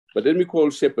But let me call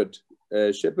Shepherd.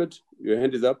 Shepherd, your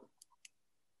hand is up.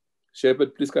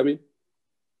 Shepherd, please come in.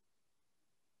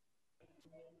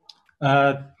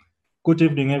 Good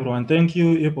evening, everyone. Thank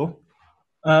you, Ipo.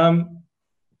 I'm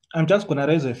just going to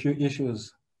raise a few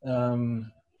issues,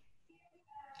 and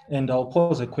I'll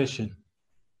pose a question.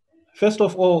 First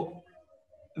of all,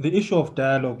 the issue of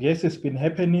dialogue, yes, it's been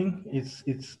happening. It's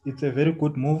a very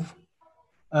good move,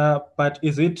 but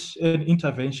is it an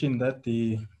intervention that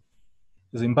the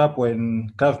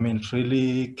Zimbabwean government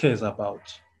really cares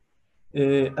about?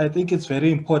 I think it's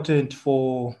very important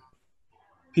for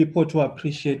people to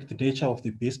appreciate the nature of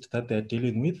the beast that they're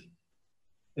dealing with.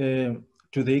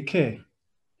 Do they care?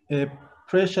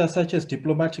 Pressure such as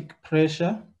diplomatic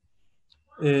pressure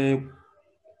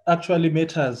actually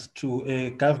matters to a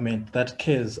government that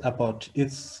cares about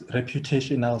its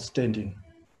reputational standing.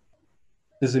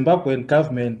 The Zimbabwean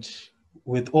government,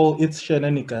 with all its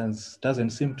shenanigans,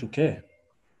 doesn't seem to care.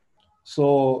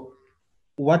 So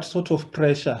what sort of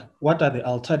pressure, what are the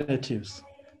alternatives?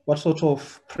 What sort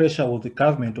of pressure will the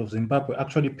government of Zimbabwe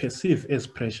actually perceive as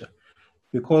pressure?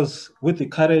 Because with the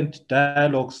current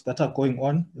dialogues that are going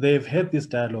on, they've had these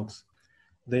dialogues.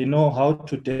 They know how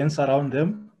to dance around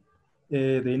them.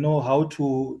 They know how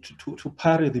to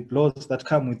parry the blows that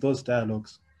come with those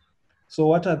dialogues. So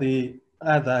what are the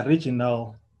other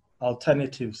regional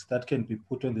alternatives that can be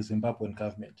put on the Zimbabwean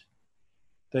government?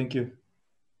 Thank you.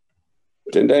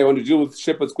 Tendai, I want to deal with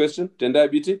Shepherd's question. Tendai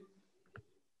Biti.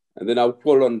 And then I'll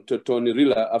call on to Tony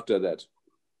Rila after that.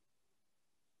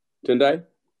 Tendai,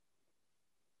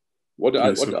 what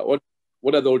are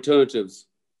the alternatives,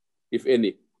 if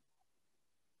any?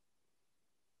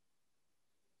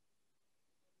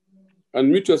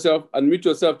 Unmute yourself,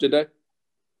 Tendai.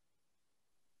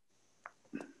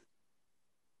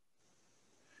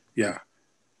 Yeah,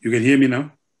 you can hear me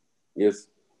now? Yes.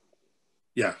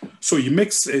 Yeah, so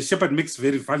Shepherd makes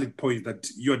very valid point that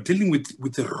you are dealing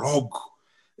with the rogue,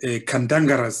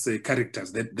 cantankerous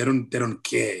characters that they don't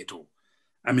care at all.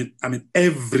 I mean,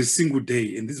 every single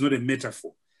day, and this is not a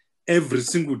metaphor. Every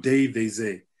single day there's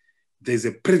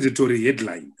a predatory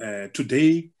headline.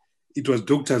 Today it was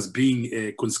doctors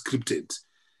being conscripted.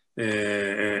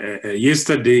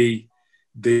 Yesterday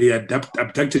they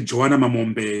abducted Joanna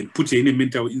Mamombe and put her in a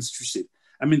mental institution.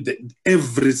 I mean,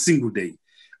 every single day.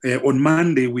 On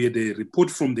Monday, we had a report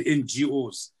from the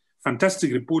NGOs,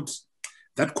 fantastic report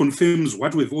that confirms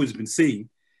what we've always been saying,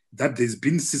 that there's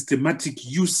been systematic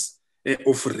use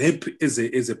of rape as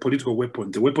a political weapon,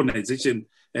 the weaponization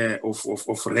of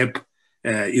rape,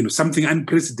 something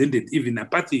unprecedented. Even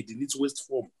apartheid in its worst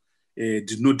form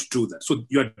did not do that. So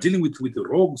you are dealing with the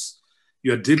rogues,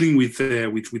 you are dealing with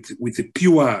the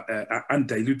pure,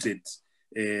 undiluted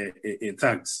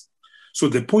thugs. So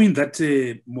the point that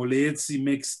Moleetsi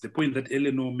makes, the point that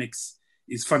Eleanor makes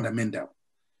is fundamental.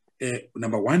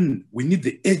 Number one, we need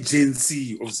the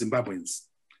agency of Zimbabweans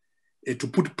to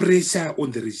put pressure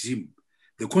on the regime.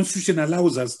 The Constitution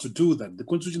allows us to do that. The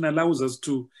Constitution allows us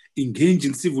to engage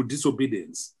in civil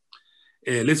disobedience.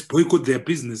 Let's boycott their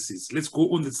businesses. Let's go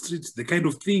on the streets. The kind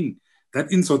of thing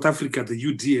that in South Africa the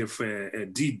UDF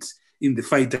did in the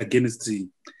fight against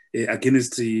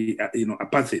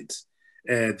apartheid.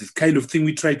 The kind of thing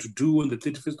we tried to do on the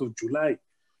 31st of July,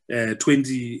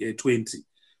 2020.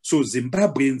 So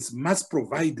Zimbabweans must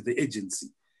provide the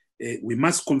agency. We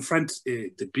must confront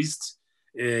the beast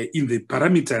in the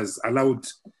parameters allowed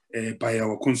by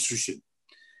our constitution.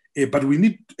 But we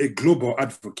need a global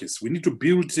advocacy. We need to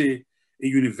build a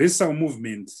universal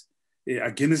movement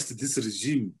against this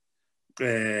regime. We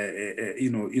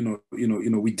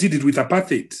did it with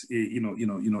apartheid.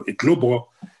 A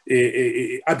global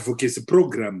advocacy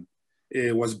program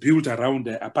was built around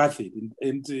apartheid,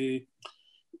 and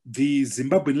the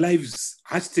Zimbabwean Lives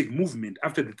hashtag movement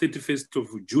after the 31st of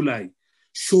July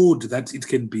showed that it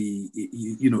can be,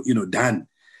 done.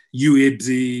 You had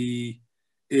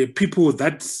people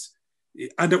that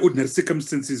under ordinary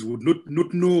circumstances would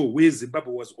not know where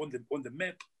Zimbabwe was on the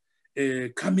map,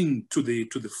 coming to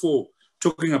the fore,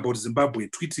 talking about Zimbabwe,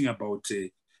 tweeting about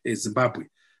Zimbabwe.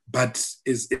 But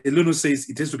as Eleanor says,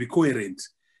 it has to be coherent.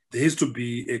 There has to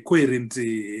be a coherent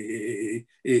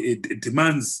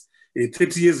demands.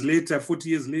 30 years later, 40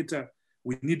 years later,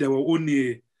 we need our own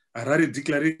Harare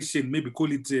Declaration, maybe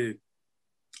call it the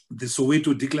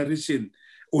Soweto Declaration,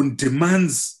 on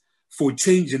demands for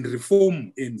change and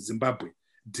reform in Zimbabwe,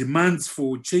 demands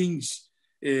for change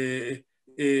in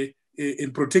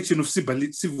protection of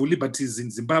civil liberties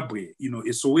in Zimbabwe,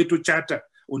 a Soweto Charter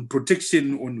on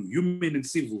protection on human and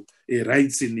civil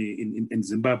rights in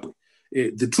Zimbabwe.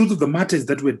 The truth of the matter is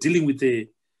that we're dealing with a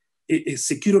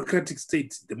securocratic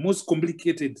state, the most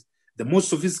complicated, the most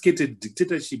sophisticated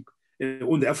dictatorship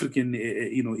on the African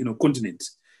continent.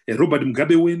 Robert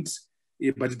Mugabe went,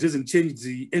 but it doesn't change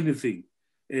anything.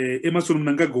 Emerson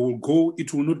Mnangagwa will go,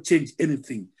 it will not change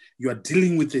anything. You are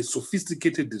dealing with a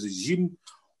sophisticated regime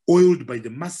oiled by the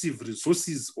massive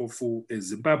resources of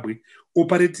Zimbabwe,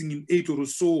 operating in 8 or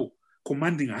so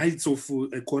commanding heights of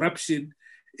corruption,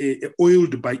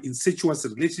 oiled by incestuous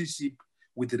relationship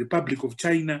with the Republic of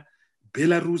China,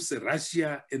 Belarus,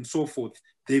 Russia, and so forth.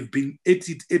 They've been at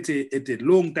it at a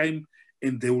long time,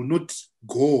 and they will not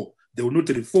go. They will not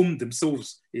reform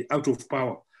themselves out of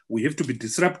power. We have to be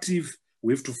disruptive.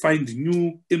 We have to find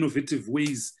new, innovative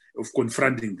ways of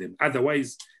confronting them.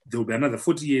 Otherwise, there will be another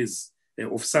 40 years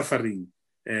of suffering.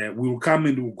 We will come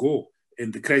and we'll go,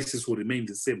 and the crisis will remain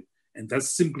the same. And that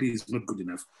simply is not good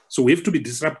enough. So we have to be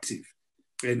disruptive,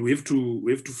 and we have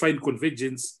to find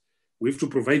convergence. We have to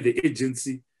provide the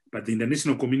agency, but the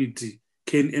international community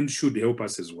can and should help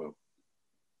us as well.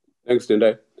 Thanks,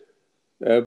 Tendai.